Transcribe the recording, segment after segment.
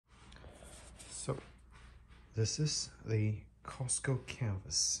So this is the Costco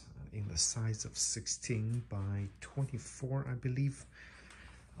canvas in the size of 16 by 24, I believe.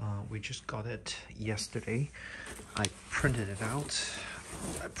 We just got it yesterday. I printed it out.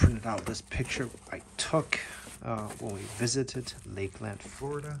 I printed out this picture I took when we visited Lakeland,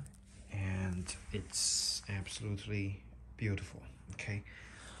 Florida, and it's absolutely beautiful. Okay,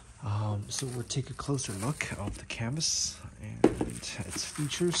 so we'll take a closer look of the canvas and its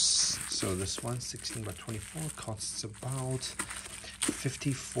features. So this one, 16 by 24, costs about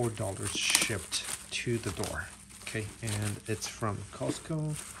 $54 shipped to the door. Okay, and it's from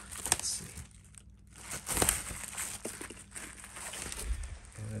Costco. Let's see.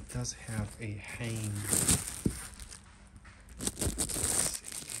 And it does have a hang.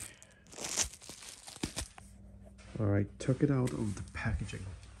 All right, took it out of the packaging.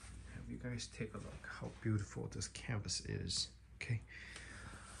 Have you guys take a look how beautiful this canvas is. Okay.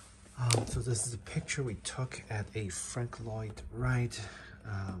 So this is a picture we took at a Frank Lloyd Wright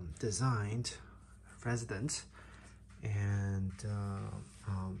designed residence, and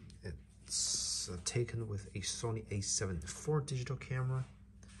it's taken with a Sony a7 IV digital camera,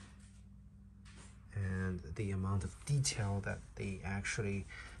 and the amount of detail that they actually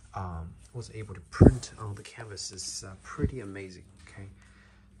was able to print on the canvas is pretty amazing. Okay,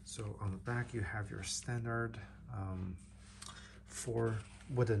 so on the back you have your standard 4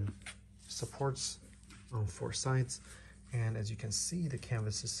 wooden supports on 4 sides, and as you can see, the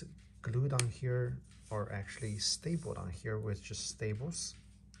canvas is glued on here, or actually stapled on here with just staples.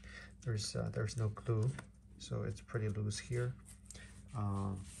 There's no glue, so it's pretty loose here.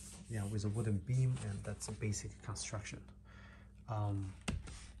 Yeah, with a wooden beam, and that's a basic construction.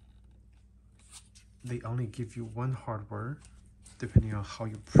 They only give you one hardware depending on how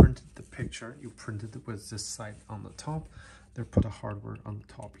you printed the picture. You printed it with this side on the top, they put a hardware on the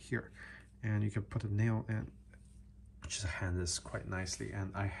top here, and you can put a nail in, just hand this quite nicely.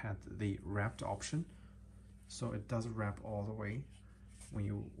 And I had the wrapped option, so it does wrap all the way. When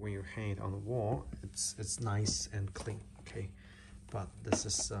you hang it on the wall, it's nice and clean. Okay, but this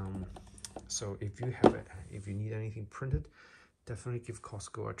is so if you need anything printed, definitely give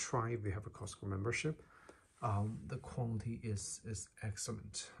Costco a try if you have a Costco membership. The quality is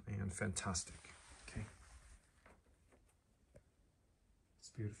excellent and fantastic. Okay,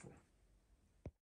 it's beautiful.